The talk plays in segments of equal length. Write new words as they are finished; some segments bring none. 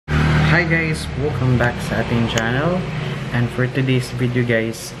Hi guys! Welcome back sa ating channel. And for today's video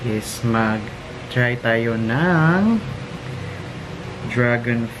guys is mag-try tayo ng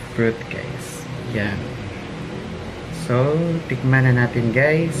dragon fruit guys. Yan. So, tikman na natin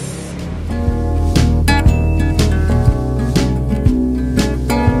guys.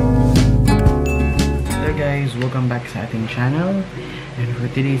 Hello guys! Welcome back sa ating channel. And for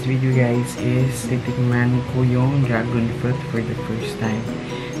today's video guys is titikman ko yung dragon fruit for the first time.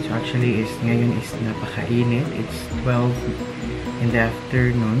 So actually ngayon is napakainit. It's 12 in the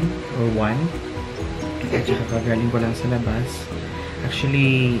afternoon or 1. At saka kagaling ko lang sa labas.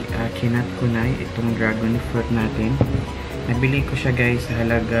 Actually, kinat ko na itong dragon fruit natin. Nabili ko siya guys sa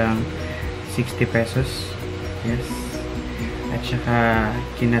halagang 60 pesos. Yes. At saka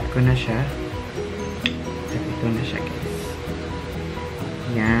kinat ko na siya. At ito na siya guys.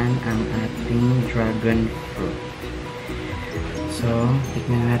 Yan ang ating dragon fruit. So,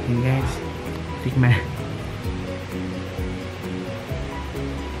 tikman natin guys. Tikman.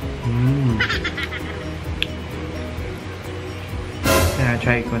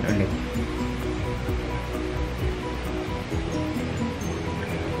 Try ko ulit.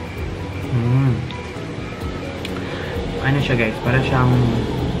 Ano siya guys? Para siyang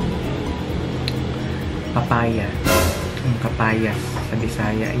papaya. Yung kapayas sa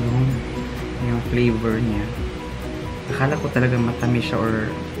Bisaya. Yung flavor niya. Akala ko talaga matamis siya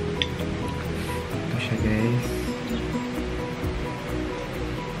or ito siya guys.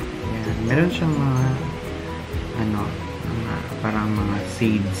 Yan. Meron siyang mga parang mga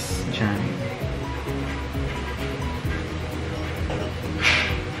seeds dyan.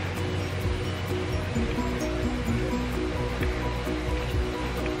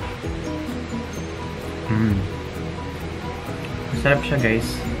 Masarap siya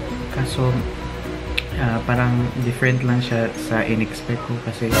guys. Kaso parang different lang siya sa in-expect ko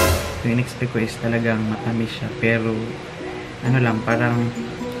kasi yung in-expect ko is talagang matamis siya pero ano lang, parang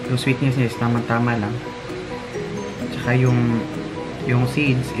yung sweetness niya is tama-tama lang. Tsaka yung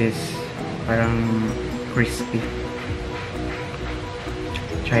seeds is parang crispy.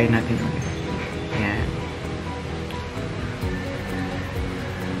 Try natin ulit. Ayan.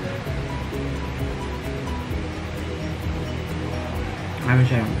 Ano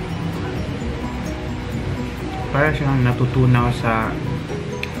siya? Para siyang natutunaw sa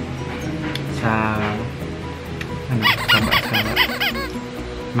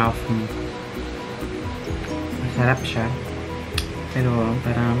mouth mo. Masarap siya. Pero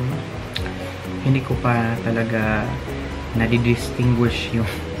parang hindi ko pa talaga nadidistinguish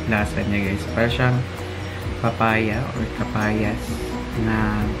yung lasa niya guys. Para siyang papaya or kapayas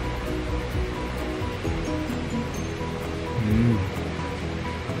na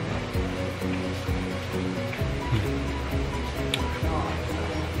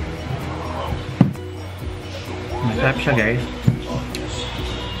masarap siya guys.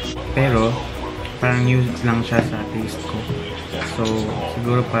 Pero parang new lang siya sa taste ko. So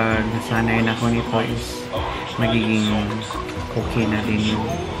siguro pag nasanay na ako nito is magiging okay na din yung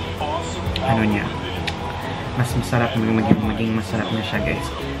ano niya. Mas masarap, maging masarap na siya guys.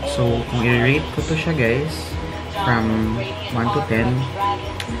 So kung i-rate ko to siya guys from 1 to 10,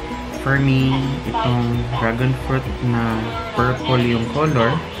 for me itong dragon fruit na purple yung color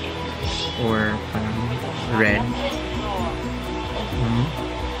or parang red,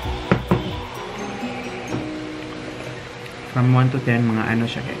 from 1 to 10, mga ano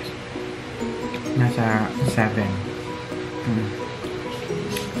siya guys, nasa 7.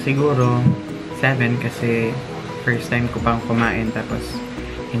 Siguro 7 kasi first time ko pang kumain tapos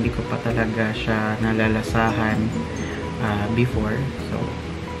hindi ko pa talaga siya nalalasahan before. So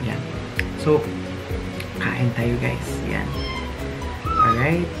yan. So kain tayo guys. Yan.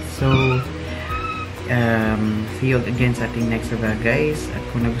 Alright. So see you again sa ating next vlog guys. At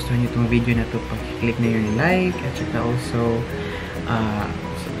kung nagustuhan nyo itong video na ito, pag-click na yung like at saka also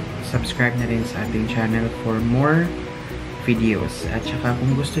subscribe na rin sa ating channel for more videos. At saka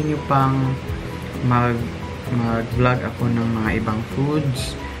kung gusto nyo pang mag-vlog ako ng mga ibang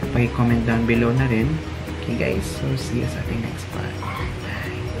foods, pag-comment down below na rin. Okay guys, so see you sa ating next vlog.